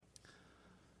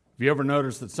Have you ever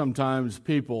noticed that sometimes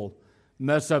people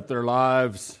mess up their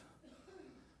lives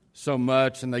so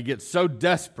much and they get so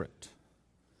desperate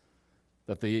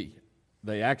that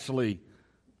they actually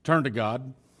turn to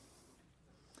God?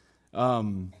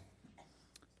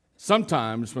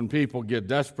 Sometimes when people get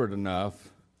desperate enough,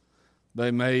 they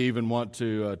may even want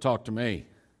to talk to me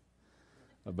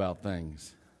about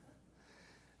things.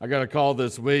 I got a call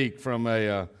this week from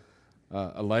a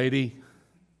lady,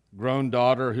 grown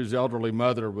daughter, whose elderly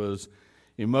mother was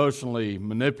emotionally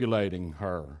manipulating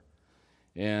her.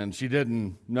 And she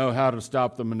didn't know how to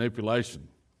stop the manipulation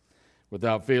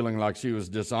without feeling like she was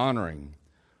dishonoring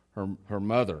her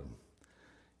mother.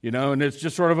 You know, and it's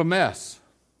just sort of a mess.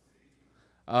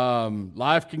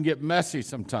 Life can get messy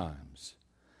sometimes.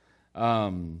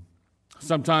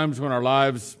 Sometimes when our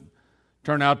lives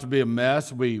turn out to be a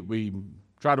mess, we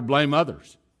try to blame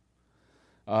others.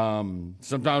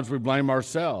 Sometimes we blame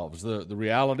ourselves. The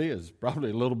reality is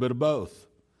probably a little bit of both,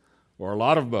 or a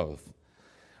lot of both.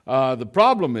 The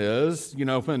problem is, you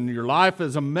know, when your life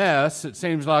is a mess, it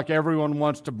seems like everyone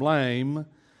wants to blame,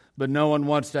 but no one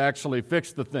wants to actually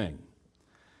fix the thing.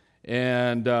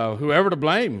 And whoever to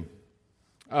blame,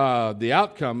 the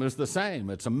outcome is the same.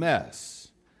 It's a mess.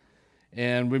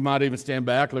 And we might even stand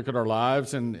back, look at our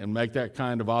lives, and make that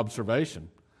kind of observation.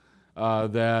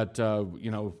 That,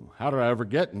 how did I ever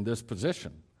get in this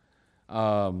position?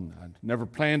 I never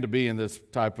planned to be in this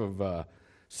type of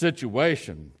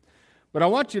situation. But I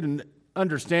want you to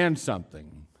understand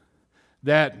something,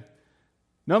 that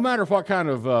no matter what kind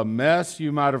of mess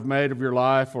you might have made of your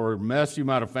life or mess you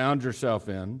might have found yourself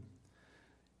in,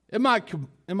 it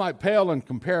might pale in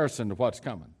comparison to what's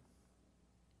coming,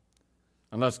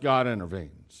 unless God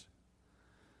intervenes.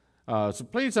 So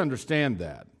please understand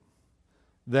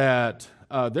that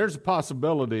there's a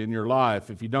possibility in your life,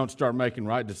 if you don't start making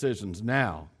right decisions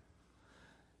now,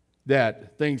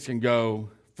 that things can go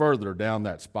further down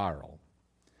that spiral.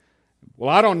 Well,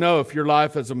 I don't know if your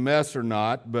life is a mess or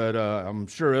not, but I'm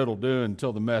sure it'll do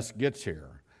until the mess gets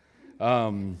here.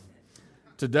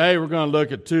 Today we're going to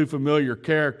look at two familiar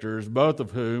characters, both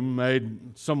of whom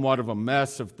made somewhat of a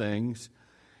mess of things,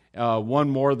 one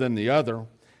more than the other.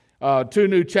 Two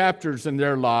new chapters in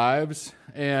their lives.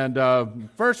 And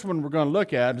first one we're going to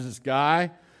look at is this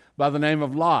guy by the name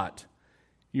of Lot.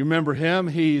 You remember him?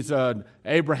 He's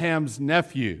Abraham's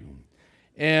nephew.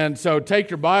 And so take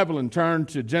your Bible and turn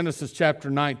to Genesis chapter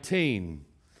 19.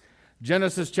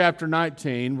 Genesis chapter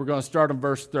 19, we're going to start in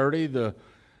verse 30. The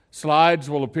slides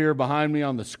will appear behind me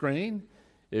on the screen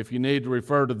if you need to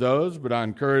refer to those, but I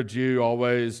encourage you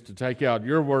always to take out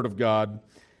your Word of God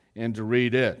and to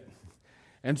read it.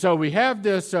 And so we have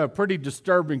this pretty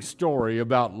disturbing story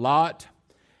about Lot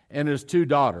and his two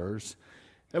daughters.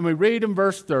 And we read in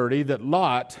verse 30 that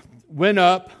Lot went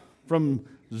up from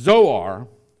Zoar,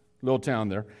 little town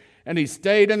there, and he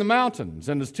stayed in the mountains,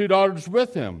 and his two daughters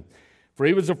with him, for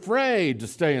he was afraid to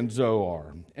stay in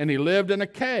Zoar, and he lived in a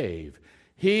cave,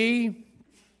 he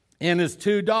and his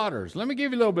two daughters. Let me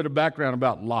give you a little bit of background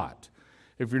about Lot,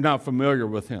 if you're not familiar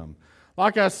with him.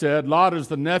 Like I said, Lot is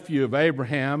the nephew of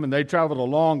Abraham, and they traveled a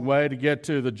long way to get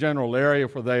to the general area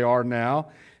where they are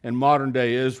now in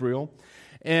modern-day Israel.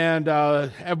 And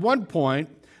at one point,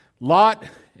 Lot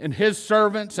and his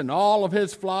servants and all of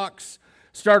his flocks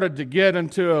started to get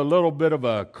into a little bit of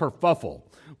a kerfuffle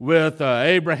with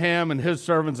Abraham and his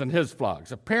servants and his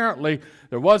flocks. Apparently,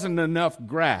 there wasn't enough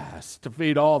grass to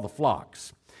feed all the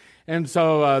flocks. And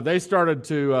so they started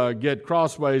to get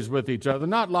crossways with each other,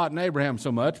 not Lot and Abraham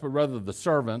so much, but rather the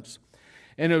servants.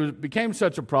 And it became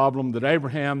such a problem that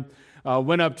Abraham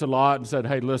went up to Lot and said,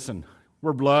 hey, listen,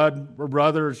 we're blood, we're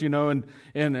brothers, and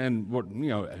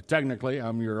technically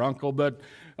I'm your uncle, but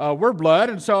we're blood,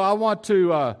 and so I want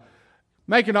to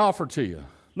make an offer to you.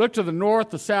 Look to the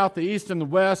north, the south, the east, and the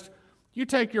west. You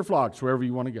take your flocks wherever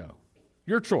you want to go.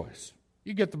 Your choice.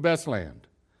 You get the best land.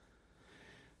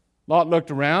 Lot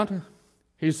looked around.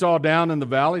 He saw down in the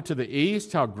valley to the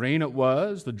east how green it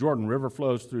was. The Jordan River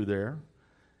flows through there.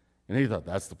 And he thought,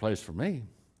 that's the place for me.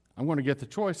 I'm going to get the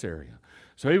choice area.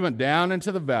 So he went down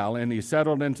into the valley and he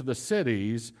settled into the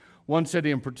cities, one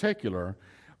city in particular.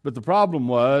 But the problem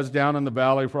was, down in the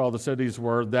valley where all the cities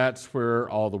were, that's where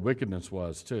all the wickedness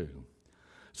was too.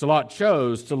 So Lot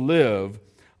chose to live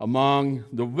among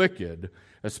the wicked,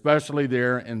 especially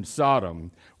there in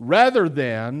Sodom, rather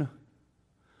than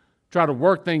try to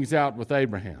work things out with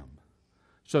Abraham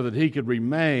so that he could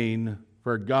remain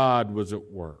where God was at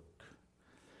work.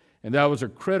 And that was a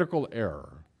critical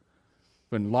error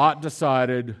when Lot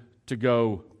decided to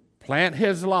go plant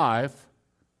his life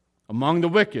among the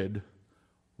wicked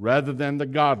rather than the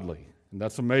godly. And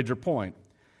that's a major point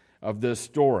of this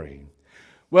story.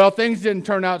 Well, things didn't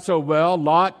turn out so well.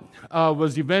 Lot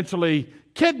was eventually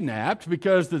kidnapped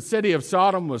because the city of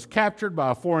Sodom was captured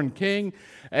by a foreign king.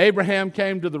 Abraham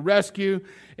came to the rescue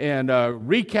and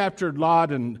recaptured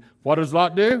Lot. And what does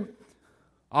Lot do?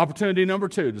 Opportunity number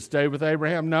 2, to stay with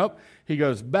Abraham. Nope, he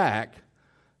goes back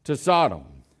to Sodom.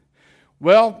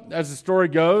 Well, as the story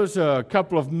goes, a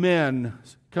couple of men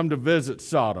come to visit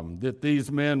Sodom. That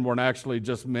these men weren't actually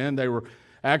just men, they were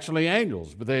actually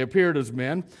angels, but they appeared as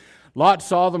men. Lot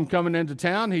saw them coming into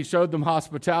town. He showed them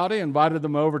hospitality, invited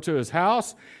them over to his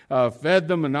house, fed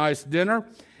them a nice dinner.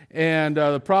 And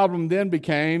the problem then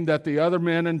became that the other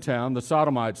men in town, the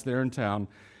Sodomites there in town,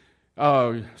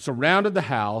 surrounded the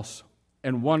house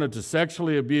and wanted to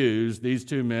sexually abuse these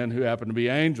 2 men who happened to be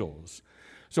angels.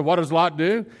 So what does Lot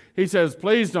do? He says,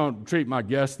 please don't treat my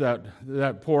guests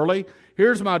that poorly.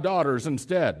 Here's my daughters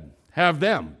instead. Have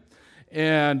them.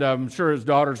 And I'm sure his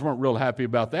daughters weren't real happy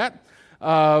about that.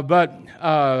 But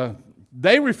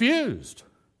they refused.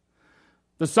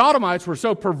 The Sodomites were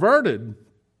so perverted,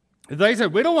 they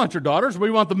said, we don't want your daughters,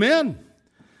 we want the men.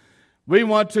 We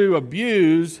want to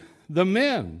abuse the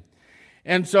men.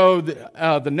 And so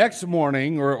the next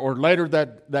morning, or later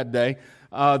that day,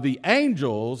 the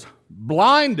angels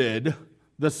blinded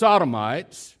the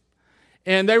Sodomites,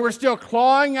 and they were still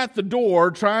clawing at the door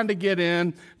trying to get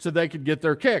in so they could get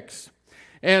their kicks.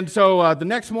 And so the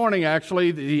next morning,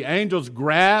 actually, the angels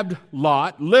grabbed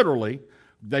Lot, literally.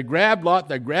 They grabbed Lot,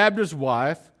 they grabbed his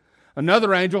wife.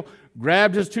 Another angel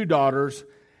grabbed his 2 daughters,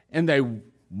 and they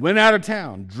went out of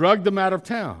town, drugged them out of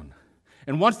town.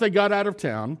 And once they got out of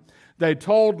town, they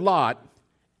told Lot,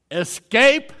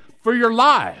 escape for your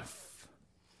life.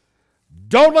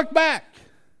 Don't look back.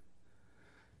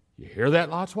 You hear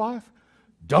that, Lot's wife?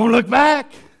 Don't look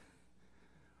back.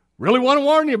 Really want to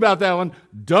warn you about that one.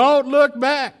 Don't look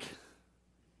back.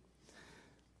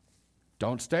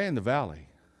 Don't stay in the valley.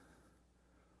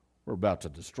 We're about to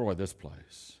destroy this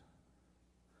place.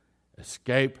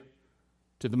 Escape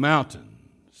to the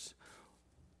mountains.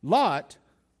 Lot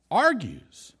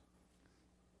argues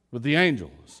with the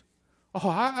angels. Oh,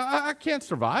 I can't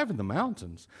survive in the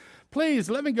mountains. Please,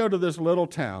 let me go to this little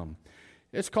town.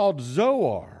 It's called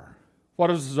Zoar. What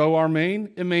does Zoar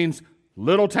mean? It means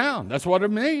little town. That's what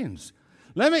it means.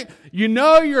 You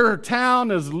know your town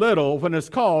is little when it's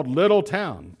called little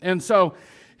town. And so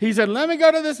he said, let me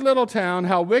go to this little town.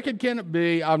 How wicked can it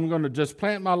be? I'm going to just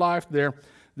plant my life there.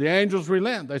 The angels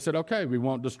relent. They said, okay, we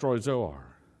won't destroy Zoar.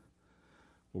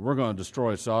 Well, we're going to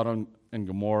destroy Sodom and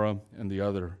Gomorrah and the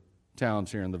other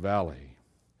towns here in the valley.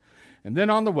 And then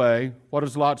on the way, what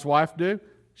does Lot's wife do?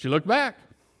 She looked back.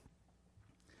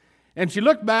 And she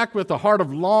looked back with a heart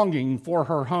of longing for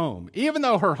her home. Even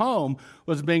though her home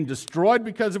was being destroyed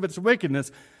because of its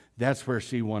wickedness, that's where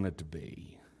she wanted to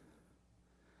be.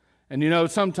 And you know,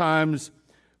 sometimes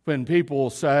when people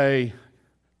say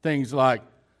things like,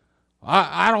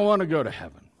 I don't want to go to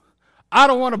heaven. I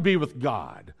don't want to be with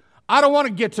God. I don't want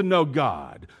to get to know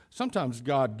God. Sometimes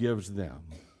God gives them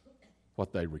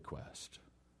what they request.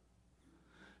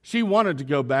 She wanted to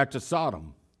go back to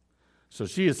Sodom. So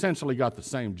she essentially got the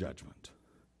same judgment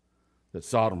that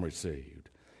Sodom received.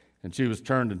 And she was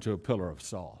turned into a pillar of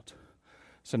salt.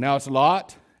 So now it's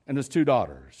Lot and his 2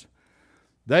 daughters.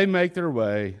 They make their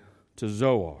way to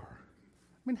Zoar.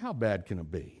 I mean, how bad can it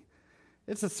be?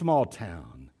 It's a small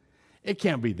town. It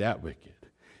can't be that wicked.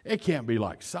 It can't be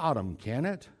like Sodom, can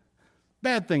it?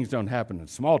 Bad things don't happen in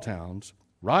small towns,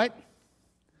 right?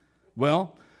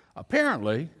 Well,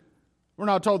 apparently, we're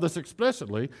not told this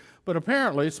explicitly, but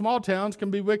apparently small towns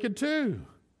can be wicked too.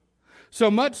 So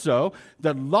much so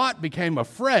that Lot became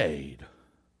afraid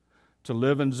to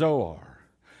live in Zoar.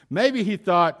 Maybe he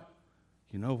thought,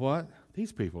 you know what?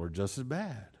 These people are just as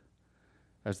bad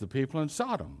as the people in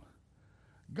Sodom.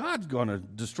 God's going to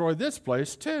destroy this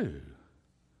place too.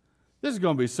 This is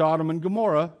going to be Sodom and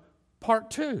Gomorrah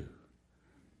part 2.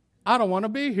 I don't want to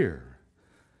be here.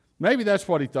 Maybe that's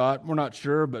what he thought. We're not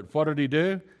sure, but what did he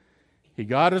do? He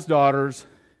got his daughters,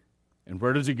 and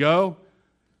where does he go?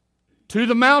 To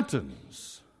the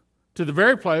mountains, to the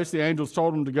very place the angels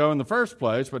told him to go in the first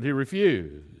place, but he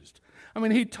refused. I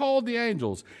mean, he told the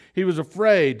angels he was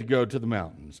afraid to go to the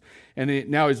mountains. And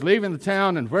now he's leaving the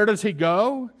town, and where does he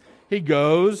go? He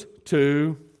goes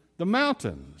to the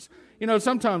mountains. You know,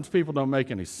 sometimes people don't make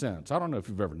any sense. I don't know if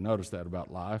you've ever noticed that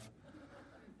about life.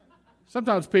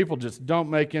 Sometimes people just don't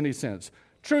make any sense.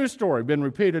 True story, been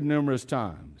repeated numerous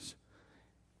times.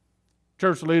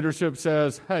 Church leadership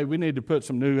says, hey, we need to put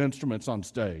some new instruments on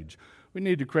stage. We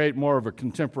need to create more of a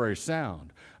contemporary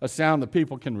sound, a sound that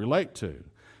people can relate to.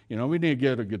 You know, we need to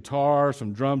get a guitar,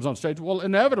 some drums on stage. Well,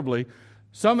 inevitably,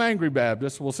 some angry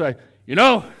Baptists will say, you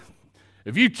know,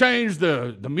 if you change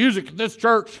the music at this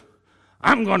church,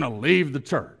 I'm going to leave the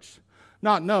church.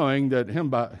 Not knowing that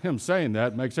him saying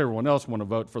that makes everyone else want to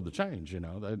vote for the change,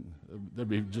 They'd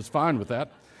be just fine with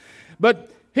that.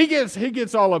 But he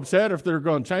gets all upset if they're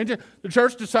going to change it. The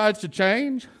church decides to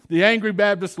change. The angry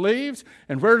Baptist leaves.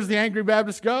 And where does the angry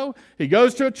Baptist go? He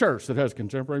goes to a church that has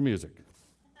contemporary music.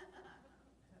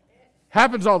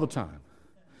 Happens all the time.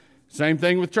 Same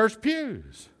thing with church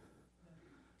pews.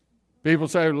 People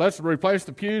say, let's replace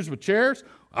the pews with chairs.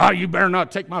 Oh, you better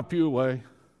not take my pew away.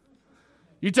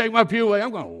 You take my pew away,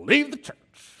 I'm going to leave the church.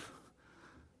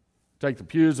 Take the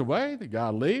pews away, the guy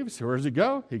leaves. Where does he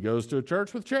go? He goes to a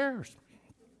church with chairs.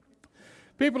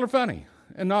 People are funny,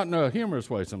 and not in a humorous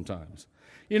way sometimes.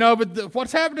 But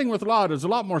what's happening with Lot is a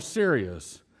lot more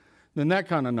serious than that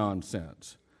kind of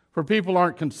nonsense, where people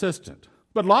aren't consistent.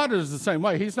 But Lot is the same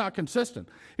way. He's not consistent.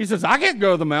 He says, I can't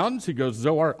go to the mountains. He goes,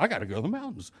 Zoar, I got to go to the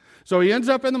mountains. So he ends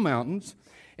up in the mountains.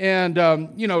 And,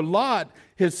 Lot,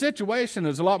 his situation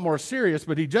is a lot more serious,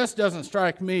 but he just doesn't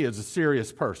strike me as a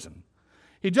serious person.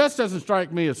 He just doesn't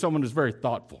strike me as someone who's very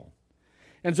thoughtful.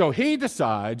 And so he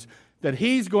decides that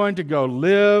he's going to go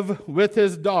live with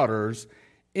his daughters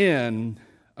in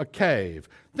a cave.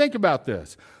 Think about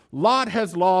this. Lot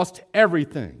has lost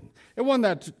everything. It wasn't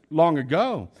that long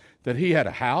ago that he had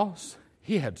a house,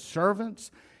 he had servants,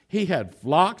 he had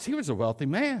flocks. He was a wealthy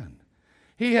man.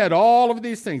 He had all of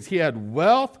these things. He had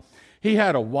wealth. He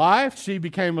had a wife. She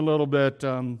became a little bit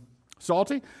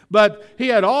salty. But he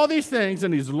had all these things,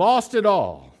 and he's lost it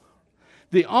all.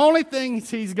 The only things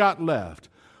he's got left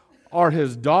are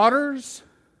his daughters,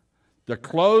 the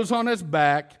clothes on his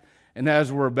back, and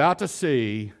as we're about to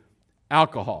see,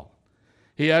 alcohol.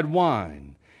 He had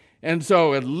wine. And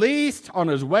so at least on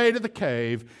his way to the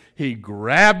cave, he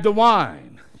grabbed the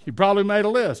wine. He probably made a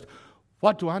list.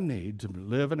 What do I need to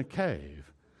live in a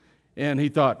cave? And he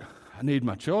thought, I need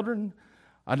my children,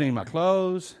 I need my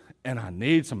clothes, and I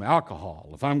need some alcohol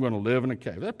if I'm going to live in a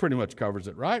cave. That pretty much covers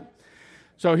it, right?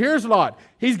 So here's Lot.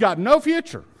 He's got no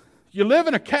future. You live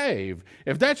in a cave.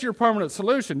 If that's your permanent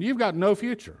solution, you've got no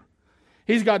future.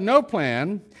 He's got no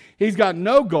plan. He's got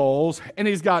no goals, and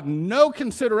he's got no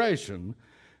consideration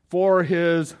for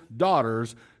his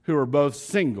daughters who are both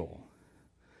single.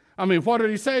 I mean, what did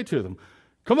he say to them?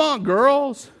 Come on,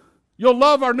 girls. You'll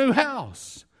love our new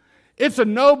house. It's a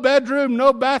no-bedroom,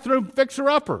 no-bathroom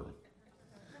fixer-upper.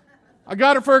 I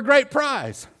got it for a great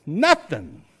price.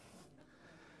 Nothing.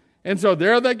 And so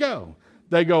there they go.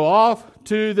 They go off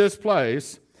to this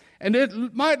place, and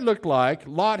it might look like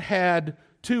Lot had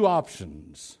two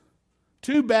options,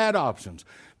 two bad options.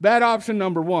 Bad option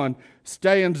number one,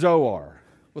 stay in Zoar.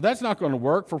 Well, that's not going to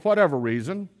work for whatever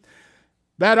reason.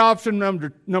 Bad option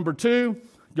number two,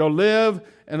 go live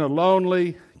in a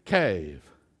lonely cave.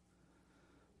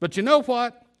 But you know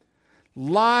what?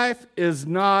 Life is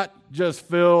not just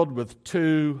filled with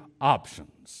two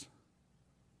options.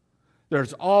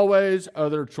 There's always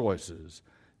other choices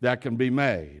that can be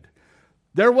made.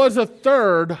 There was a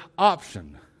third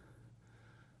option.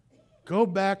 Go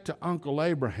back to Uncle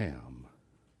Abraham.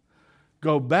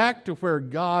 Go back to where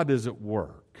God is at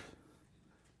work.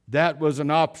 That was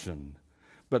an option.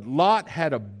 But Lot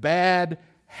had a bad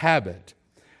habit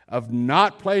of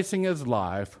not placing his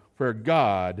life where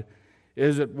God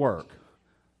is at work.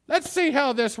 Let's see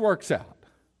how this works out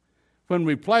when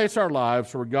we place our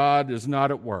lives where God is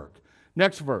not at work.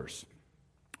 Next verse.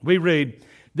 We read,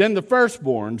 Then the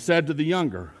firstborn said to the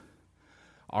younger,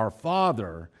 Our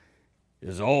father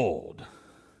is old,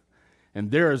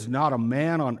 and there is not a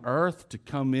man on earth to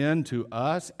come in to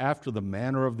us after the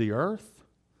manner of the earth.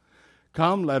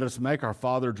 Come, let us make our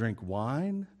father drink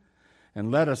wine,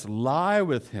 and let us lie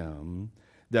with him,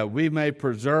 that we may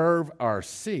preserve our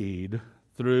seed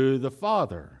through the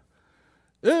father.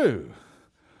 Ooh,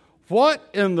 what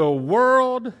in the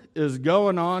world is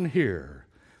going on here?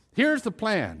 Here's the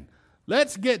plan.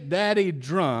 Let's get daddy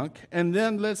drunk, and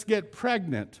then let's get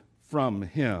pregnant from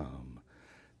him.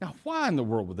 Now, why in the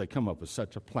world would they come up with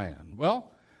such a plan?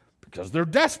 Well, because they're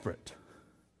desperate.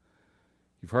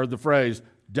 You've heard the phrase,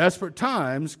 desperate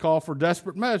times call for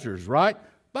desperate measures, right?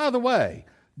 By the way,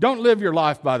 don't live your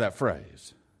life by that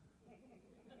phrase.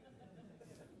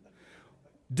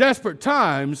 Desperate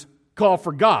times call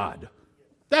for God.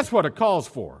 That's what it calls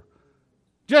for.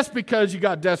 Just because you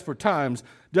got desperate times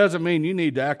doesn't mean you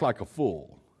need to act like a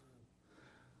fool.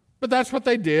 But that's what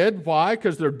they did. Why?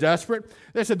 Because they're desperate.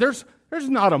 They said, there's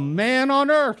not a man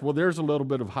on earth. Well, there's a little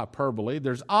bit of hyperbole.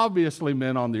 There's obviously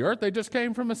men on the earth. They just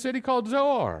came from a city called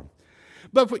Zoar.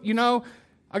 But,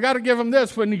 I got to give them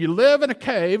this. When you live in a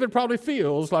cave, it probably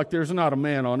feels like there's not a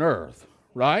man on earth,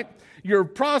 right? your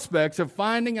prospects of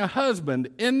finding a husband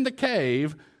in the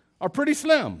cave are pretty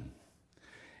slim.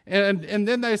 And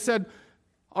then they said,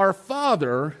 our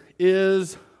father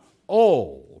is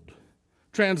old.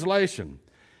 Translation,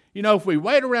 if we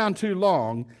wait around too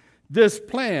long, this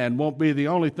plan won't be the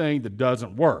only thing that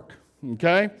doesn't work,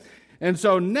 okay? And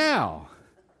so now,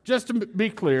 just to be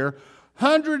clear,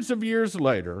 hundreds of years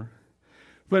later,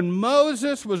 when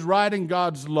Moses was writing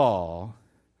God's law,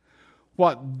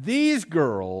 what these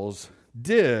girls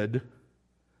did,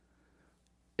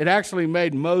 it actually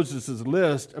made Moses'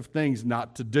 list of things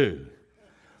not to do.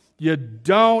 You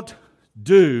don't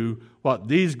do what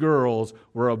these girls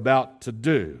were about to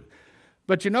do.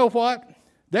 But you know what?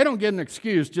 They don't get an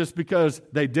excuse just because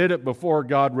they did it before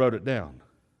God wrote it down.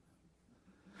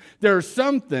 There are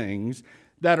some things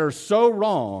that are so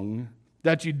wrong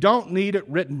that you don't need it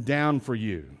written down for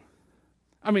you.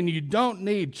 I mean, you don't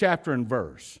need chapter and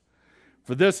verse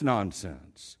for this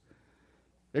nonsense.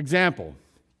 Example,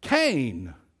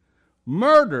 Cain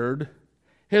murdered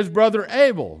his brother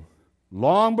Abel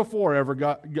long before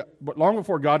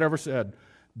God ever said,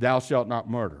 "Thou shalt not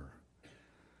murder."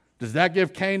 Does that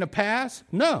give Cain a pass?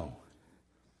 No.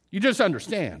 You just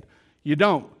understand. You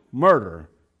don't murder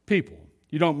people.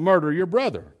 You don't murder your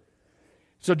brother.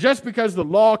 So just because the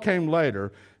law came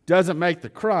later doesn't make the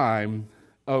crime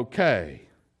okay.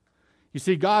 You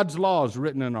see, God's law is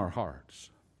written in our hearts.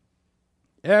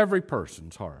 Every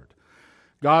person's heart.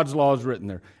 God's law is written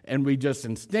there. And we just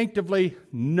instinctively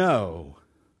know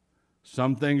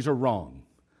some things are wrong.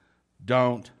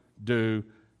 Don't do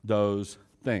those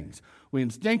things. We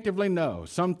instinctively know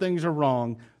some things are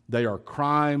wrong. They are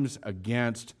crimes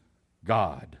against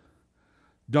God.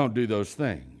 Don't do those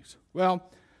things. Well,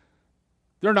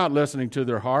 they're not listening to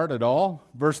their heart at all.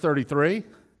 Verse 33,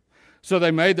 so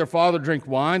they made their father drink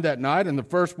wine that night, and the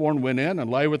firstborn went in and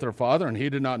lay with her father, and he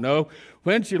did not know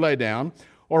when she lay down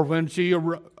or when she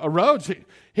arose.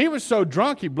 He was so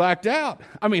drunk he blacked out.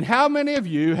 I mean, how many of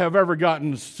you have ever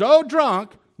gotten so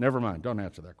drunk? Never mind, don't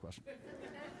answer that question.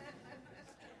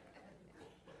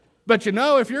 But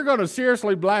if you're going to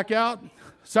seriously black out,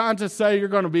 scientists say you're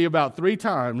going to be about 3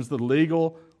 times the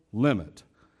legal limit.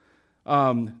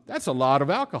 That's a lot of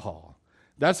alcohol.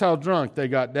 That's how drunk they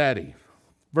got daddy.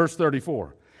 Verse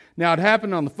 34. Now it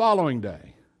happened on the following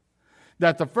day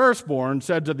that the firstborn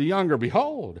said to the younger,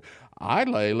 "Behold, I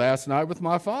lay last night with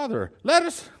my father. Let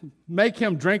us make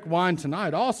him drink wine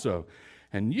tonight also,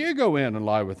 and you go in and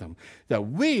lie with him, that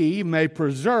we may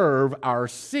preserve our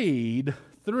seed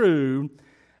through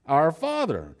our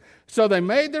father." So they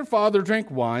made their father drink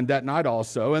wine that night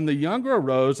also, and the younger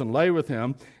arose and lay with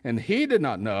him, and he did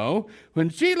not know when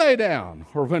she lay down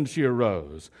or when she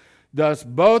arose. Thus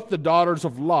both the daughters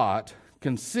of Lot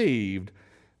conceived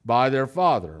by their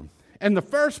father. And the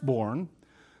firstborn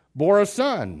bore a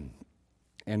son,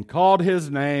 and called his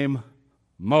name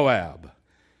Moab.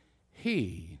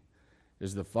 He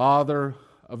is the father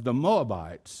of the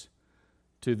Moabites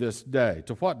to this day.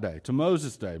 To what day? To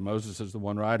Moses' day. Moses is the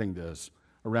one writing this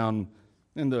around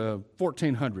in the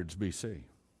 1400s BC.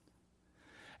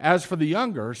 As for the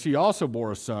younger, she also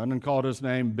bore a son and called his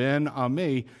name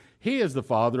Ben-Ami. He is the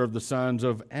father of the sons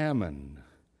of Ammon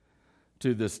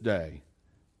to this day.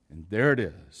 And there it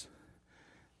is.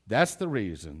 That's the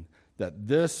reason that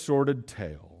this sordid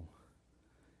tale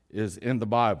is in the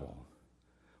Bible.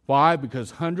 Why?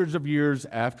 Because hundreds of years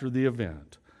after the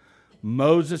event,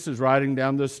 Moses is writing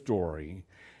down this story,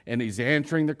 and he's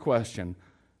answering the question,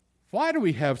 why do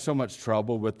we have so much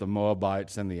trouble with the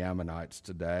Moabites and the Ammonites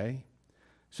today?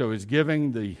 So he's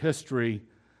giving the history,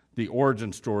 the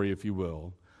origin story, if you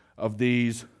will, of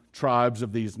these tribes,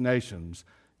 of these nations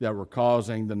that were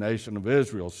causing the nation of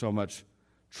Israel so much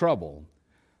trouble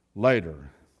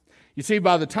later. You see,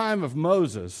 by the time of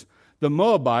Moses, the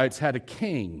Moabites had a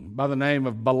king by the name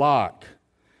of Balak,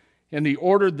 and he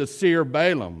ordered the seer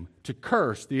Balaam to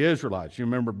curse the Israelites. You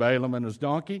remember Balaam and his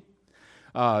donkey?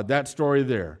 That story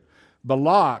there.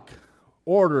 Balak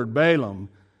ordered Balaam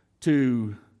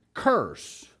to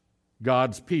curse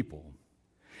God's people.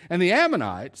 And the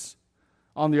Ammonites,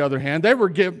 on the other hand, they were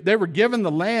given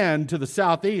the land to the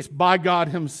southeast by God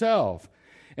himself.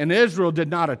 And Israel did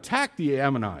not attack the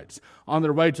Ammonites on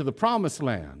their way to the promised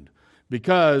land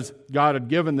because God had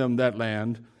given them that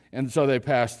land, and so they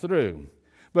passed through.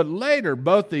 But later,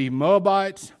 both the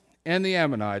Moabites and the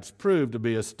Ammonites proved to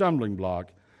be a stumbling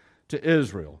block to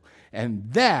Israel.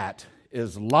 And that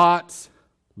is Lot's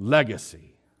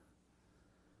legacy.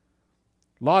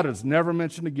 Lot is never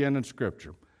mentioned again in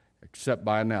Scripture, except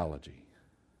by analogy.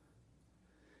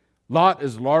 Lot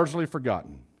is largely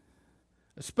forgotten,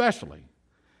 especially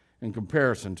in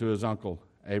comparison to his uncle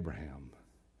Abraham.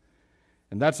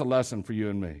 And that's a lesson for you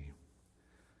and me.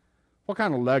 What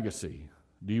kind of legacy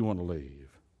do you want to leave?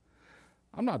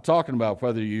 I'm not talking about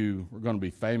whether you are going to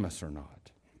be famous or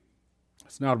not.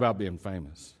 It's not about being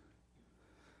famous.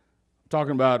 I'm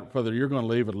talking about whether you're going to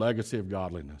leave a legacy of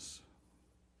godliness.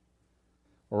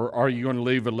 Or are you going to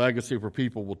leave a legacy where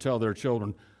people will tell their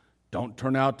children, don't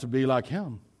turn out to be like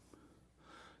him.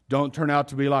 Don't turn out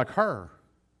to be like her.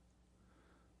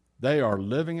 They are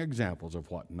living examples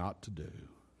of what not to do.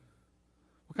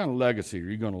 What kind of legacy are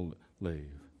you going to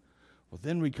leave? Well,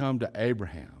 then we come to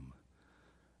Abraham.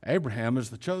 Abraham is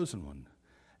the chosen one.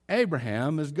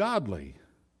 Abraham is godly.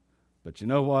 But you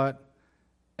know what?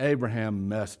 Abraham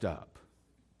messed up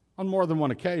on more than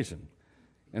one occasion.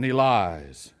 And he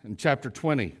lies. In chapter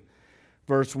 20,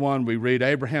 verse 1, we read,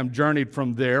 Abraham journeyed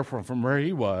from there, from where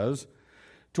he was,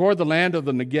 toward the land of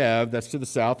the Negev, that's to the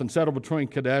south, and settled between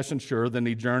Kadesh and Shur. Then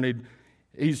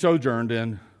he sojourned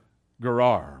in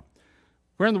Gerar.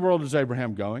 Where in the world is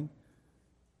Abraham going?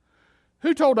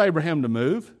 Who told Abraham to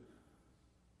move?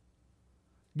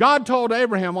 God told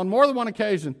Abraham on more than one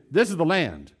occasion, this is the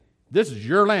land. This is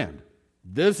your land.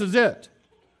 This is it.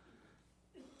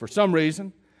 For some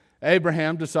reason,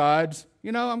 Abraham decides,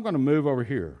 I'm going to move over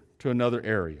here to another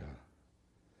area.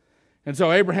 And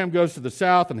so Abraham goes to the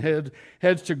south and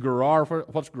heads to Gerar.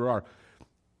 What's Gerar?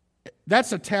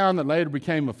 That's a town that later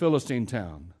became a Philistine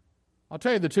town. I'll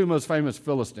tell you the two most famous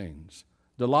Philistines,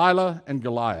 Delilah and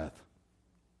Goliath.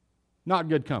 Not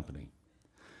good company.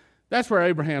 That's where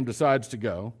Abraham decides to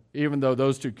go, even though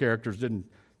those two characters didn't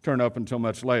turn up until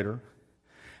much later.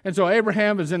 And so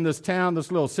Abraham is in this town,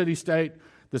 this little city-state,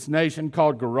 this nation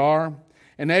called Gerar.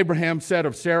 And Abraham said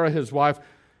of Sarah, his wife,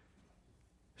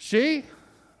 she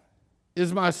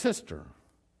is my sister.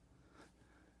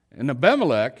 And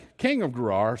Abimelech, king of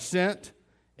Gerar, sent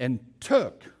and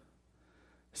took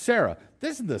Sarah.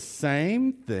 This is the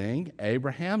same thing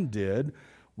Abraham did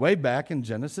way back in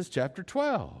Genesis chapter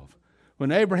 12.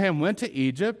 When Abraham went to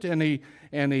Egypt and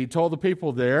he told the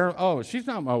people there, oh, she's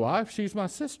not my wife, she's my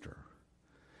sister.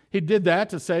 He did that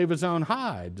to save his own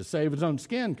hide, to save his own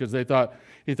skin, because he thought,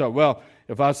 well,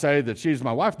 if I say that she's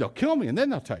my wife, they'll kill me and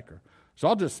then they'll take her. So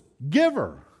I'll just give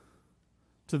her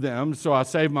to them so I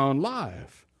save my own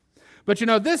life. But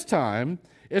this time,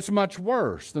 it's much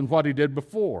worse than what he did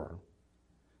before.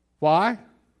 Why?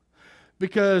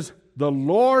 Because the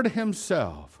Lord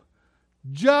himself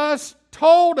just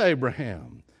told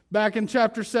Abraham back in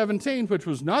chapter 17, which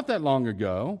was not that long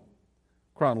ago,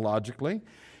 chronologically,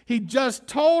 he just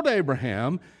told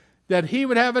Abraham that he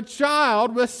would have a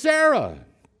child with Sarah.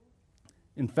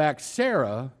 In fact,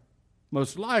 Sarah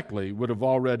most likely would have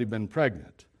already been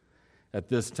pregnant at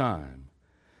this time.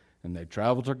 And they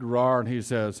travel to Gerar, and he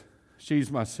says, she's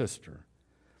my sister.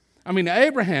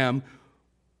 Abraham,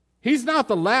 he's not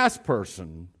the last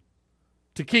person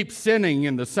to keep sinning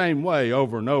in the same way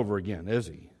over and over again, is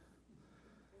he?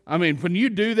 When you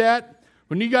do that,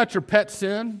 when you got your pet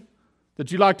sin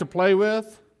that you like to play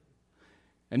with,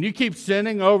 and you keep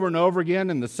sinning over and over again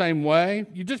in the same way,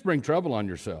 you just bring trouble on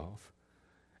yourself.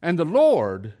 And the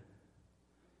Lord,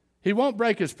 he won't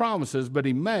break his promises, but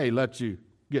he may let you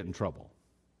get in trouble.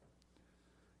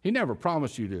 He never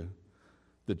promised you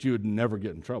that you would never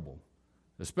get in trouble,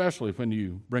 especially when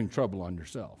you bring trouble on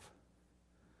yourself.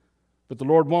 But the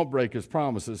Lord won't break his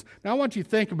promises. Now I want you to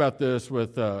think about this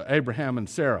with Abraham and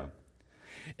Sarah.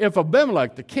 If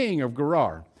Abimelech, the king of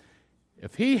Gerar,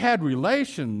 if he had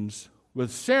relations with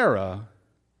Sarah,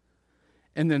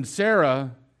 and then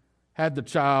Sarah had the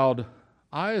child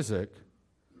Isaac,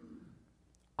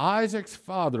 Isaac's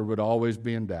father would always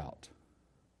be in doubt.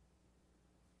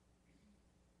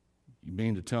 You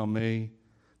mean to tell me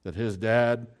that his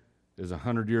dad is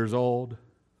 100 years old?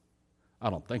 I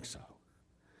don't think so.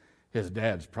 His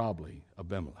dad's probably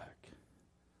Abimelech.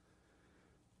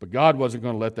 But God wasn't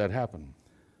going to let that happen.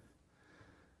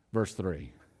 Verse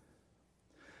 3.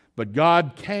 But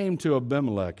God came to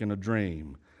Abimelech in a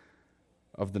dream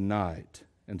of the night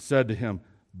and said to him,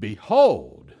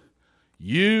 behold,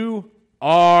 you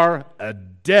are a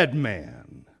dead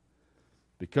man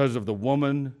because of the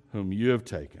woman whom you have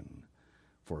taken,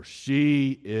 for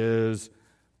she is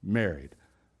married.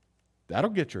 That'll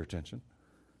get your attention.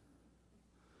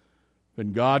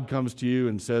 When God comes to you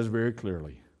and says very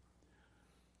clearly,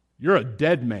 you're a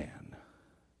dead man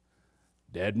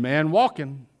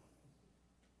walking.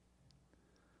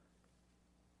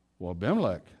 Well,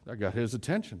 Abimelech, that got his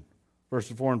attention.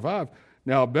 Verses 4 and 5.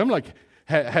 Now, Abimelech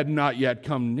had not yet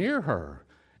come near her.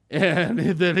 And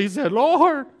then he said,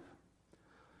 Lord,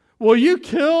 will you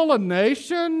kill a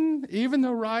nation, even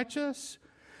the righteous?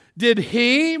 Did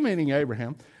he, meaning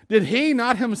Abraham, Did he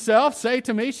not himself say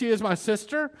to me, she is my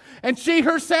sister? And she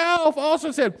herself also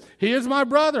said, he is my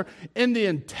brother. In the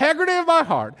integrity of my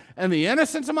heart and the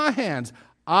innocence of my hands,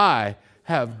 I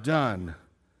have done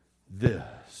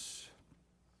this.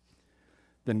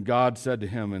 Then God said to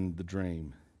him in the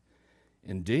dream,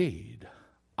 indeed,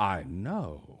 I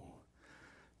know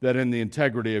that in the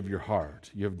integrity of your heart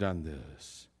you have done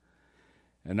this.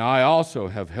 And I also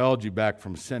have held you back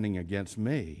from sinning against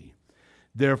me.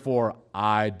 Therefore,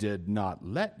 I did not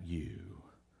let you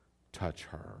touch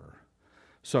her.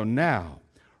 So now,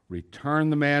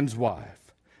 return the man's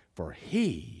wife, for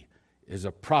he is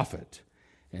a prophet,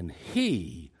 and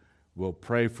he will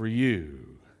pray for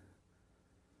you,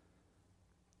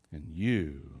 and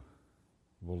you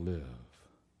will live.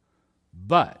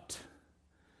 But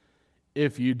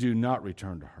if you do not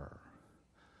return to her,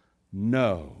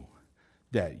 know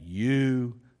that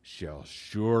you shall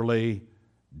surely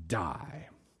die,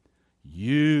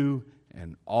 you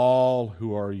and all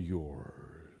who are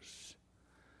yours.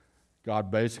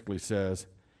 God basically says,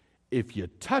 if you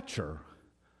touch her,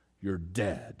 you're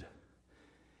dead.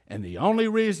 And the only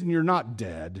reason you're not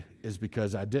dead is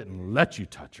because I didn't let you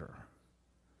touch her.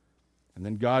 And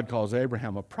then God calls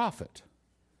Abraham a prophet.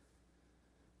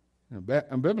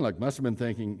 Abimelech must have been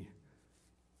thinking,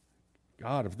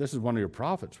 God, if this is one of your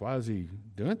prophets, why is he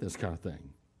doing this kind of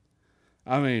thing?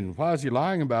 I mean, why is he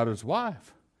lying about his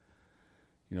wife?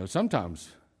 You know, sometimes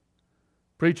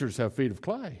preachers have feet of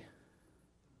clay.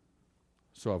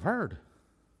 So I've heard.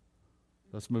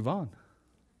 Let's move on.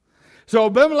 So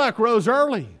Abimelech rose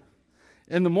early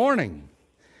in the morning,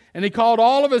 and he called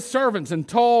all of his servants and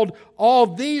told all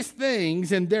these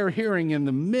things in their hearing, and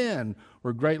the men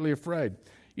were greatly afraid.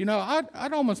 You know,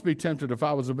 I'd almost be tempted if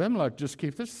I was Abimelech, just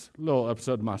keep this little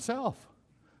episode to myself.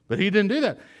 But he didn't do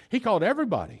that. He called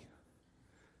everybody.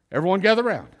 Everyone gather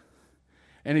around.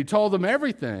 And he told them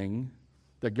everything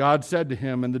that God said to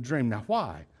him in the dream. Now,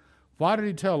 why? Why did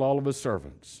he tell all of his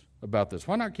servants about this?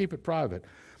 Why not keep it private?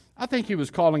 I think he was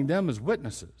calling them as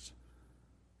witnesses.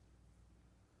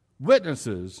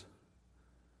 Witnesses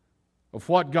of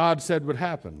what God said would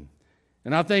happen.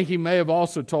 And I think he may have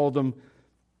also told them,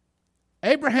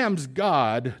 Abraham's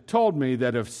God told me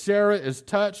that if Sarah is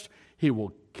touched, he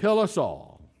will kill us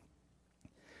all.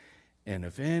 And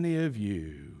if any of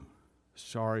you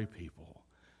sorry people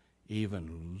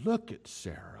even look at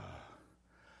Sarah,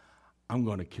 I'm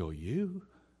going to kill you.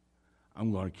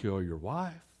 I'm going to kill your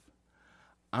wife.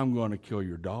 I'm going to kill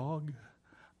your dog.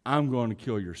 I'm going to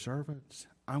kill your servants.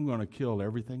 I'm going to kill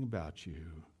everything about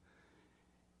you.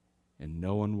 And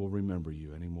no one will remember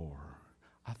you anymore.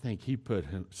 I think he put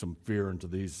some fear into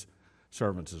these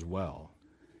servants as well.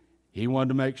 He wanted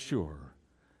to make sure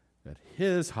that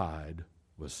his hide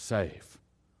was safe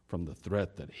from the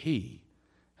threat that he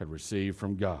had received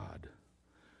from God.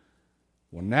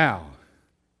 Well, now,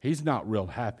 he's not real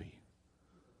happy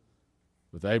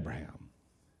with Abraham.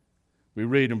 We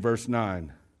read in verse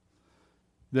 9,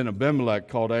 then Abimelech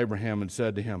called Abraham and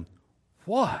said to him,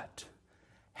 what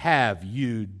have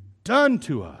you done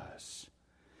to us?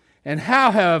 And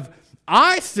how have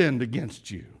I sinned against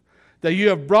you, that you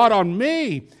have brought on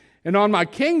me and on my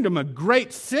kingdom a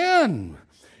great sin?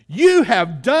 You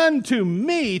have done to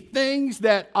me things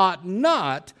that ought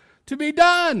not to be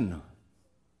done.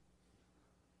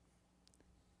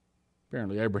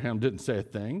 Apparently Abraham didn't say a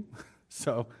thing.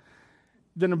 So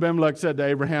then Abimelech said to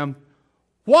Abraham,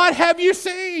 what have you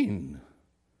seen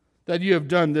that you have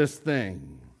done this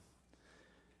thing?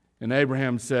 And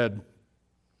Abraham said,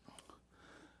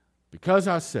 because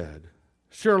I said,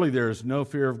 surely there is no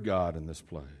fear of God in this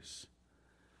place,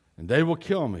 and they will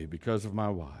kill me because of my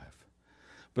wife.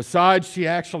 Besides, she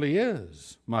actually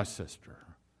is my sister,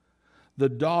 the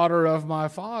daughter of my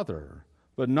father,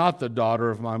 but not the daughter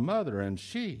of my mother, and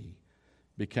she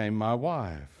became my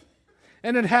wife.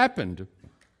 And it happened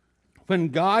when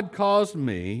God caused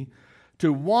me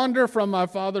to wander from my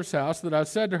father's house that I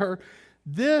said to her,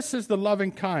 this is the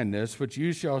loving kindness which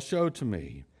you shall show to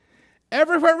me.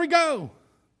 Everywhere we go,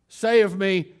 say of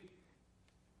me,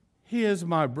 he is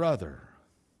my brother.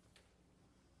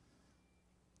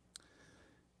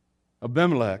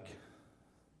 Abimelech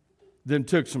then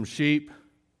took some sheep,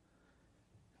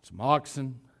 some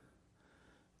oxen,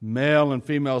 male and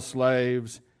female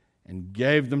slaves, and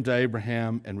gave them to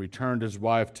Abraham and returned his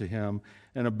wife to him.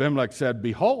 And Abimelech said,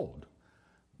 behold,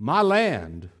 my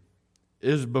land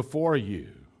is before you.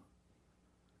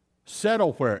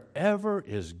 Settle wherever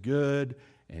is good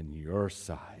in your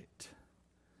sight.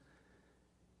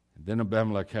 And then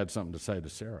Abimelech had something to say to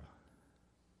Sarah.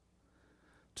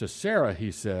 To Sarah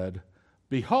he said,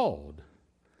 behold,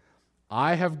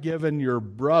 I have given your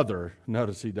brother,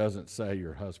 notice he doesn't say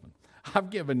your husband, I've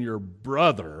given your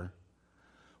brother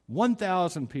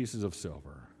 1,000 pieces of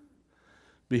silver.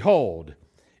 Behold,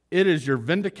 it is your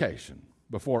vindication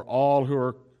before all who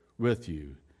are with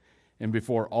you, and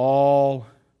before all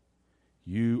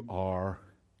you are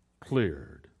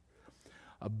cleared.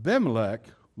 Abimelech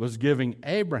was giving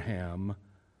Abraham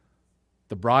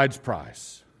the bride's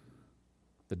price,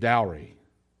 the dowry,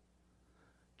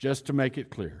 just to make it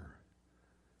clear.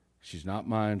 She's not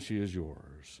mine, she is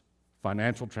yours.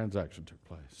 Financial transaction took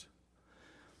place.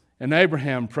 And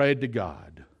Abraham prayed to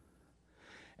God.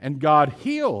 And God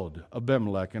healed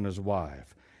Abimelech and his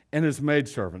wife and his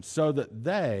maidservants so that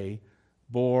they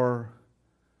bore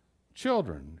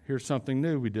children. Here's something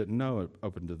new we didn't know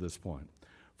up until this point.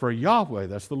 For Yahweh,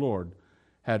 that's the Lord,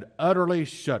 had utterly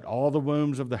shut all the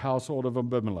wombs of the household of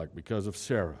Abimelech because of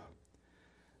Sarah,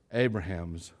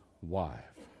 Abraham's wife.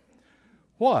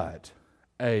 What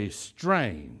a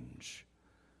strange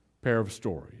pair of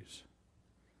stories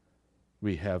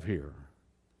we have here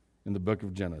in the book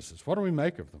of Genesis. What do we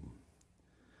make of them?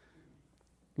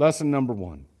 Lesson number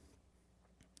 1.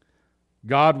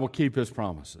 God will keep his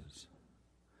promises.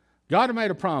 God had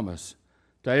made a promise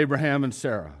to Abraham and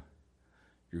Sarah.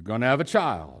 You're going to have a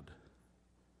child.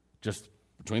 Just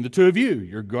between the two of you,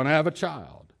 you're going to have a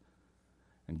child.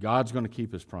 And God's going to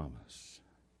keep his promise.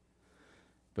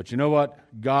 But you know what?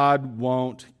 God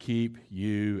won't keep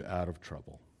you out of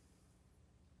trouble.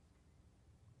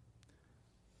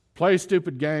 Play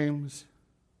stupid games,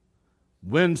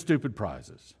 win stupid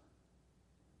prizes.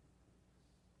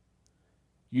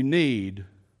 You need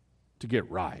to get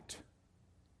right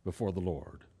before the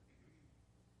Lord.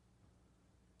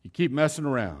 You keep messing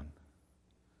around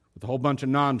with a whole bunch of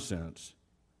nonsense,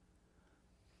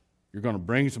 you're going to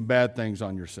bring some bad things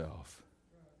on yourself.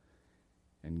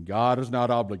 And God is not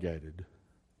obligated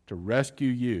to rescue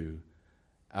you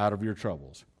out of your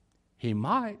troubles. He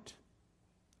might,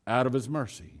 out of his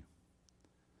mercy.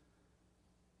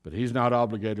 But he's not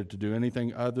obligated to do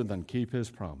anything other than keep his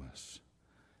promise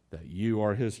that you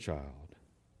are his child.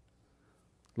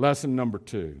 Lesson number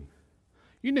 2.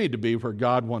 You need to be where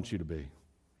God wants you to be.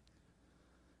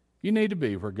 You need to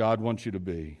be where God wants you to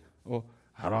be. Well,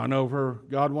 how do I know where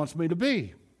God wants me to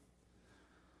be?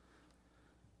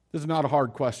 This is not a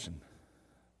hard question.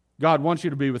 God wants you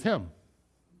to be with him.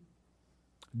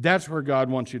 That's where God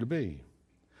wants you to be.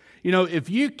 You know, if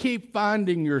you keep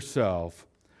finding yourself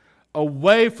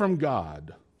away from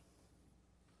God,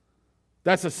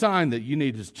 that's a sign that you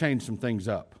need to change some things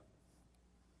up.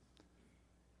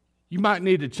 You might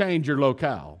need to change your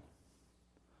locale.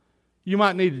 You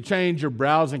might need to change your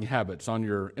browsing habits on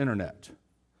your internet.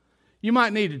 You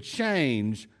might need to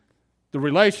change the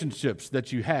relationships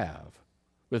that you have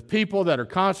with people that are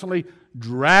constantly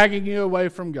dragging you away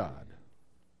from God.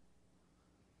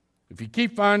 If you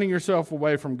keep finding yourself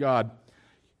away from God,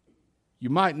 you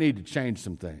might need to change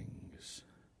some things.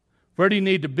 Where do you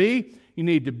need to be? You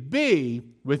need to be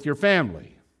with your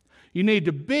family. You need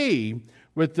to be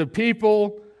with the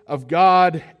people of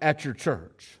God at your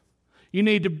church. You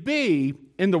need to be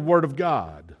in the Word of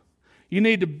God. You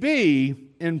need to be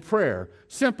in prayer.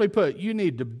 Simply put, you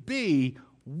need to be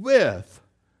with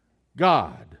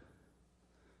God.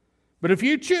 But if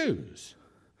you choose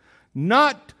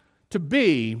not to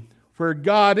be where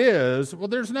God is, well,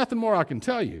 there's nothing more I can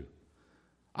tell you.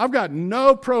 I've got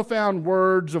no profound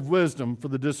words of wisdom for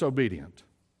the disobedient.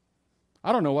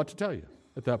 I don't know what to tell you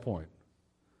at that point.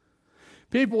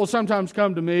 People will sometimes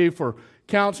come to me for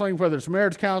counseling, whether it's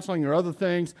marriage counseling or other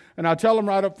things, and I tell them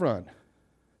right up front,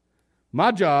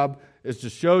 my job is to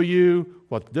show you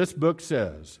what this book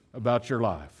says about your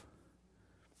life.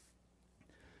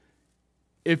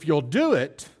 If you'll do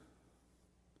it,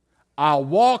 I'll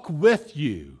walk with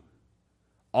you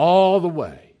all the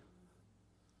way.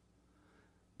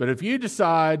 But if you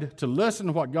decide to listen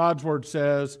to what God's Word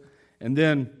says and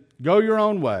then go your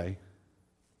own way,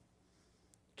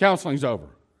 counseling's over.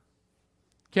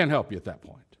 Can't help you at that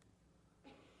point.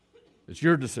 It's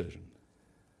your decision.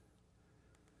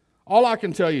 All I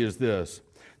can tell you is this,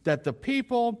 that the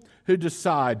people who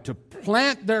decide to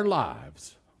plant their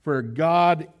lives where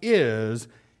God is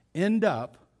end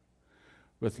up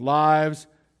with lives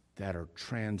that are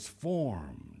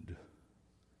transformed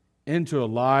into a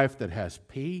life that has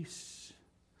peace,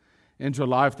 into a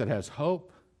life that has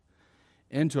hope,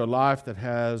 into a life that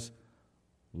has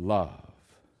love.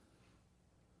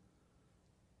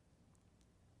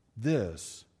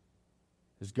 This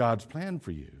is God's plan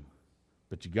for you,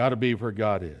 but you got to be where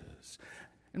God is.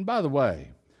 And by the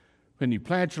way, when you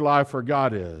plant your life where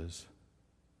God is,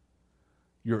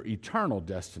 your eternal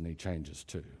destiny changes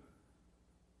too.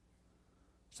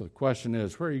 So the question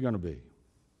is, where are you going to be?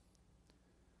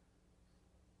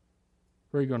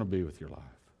 Where are you going to be with your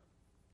life?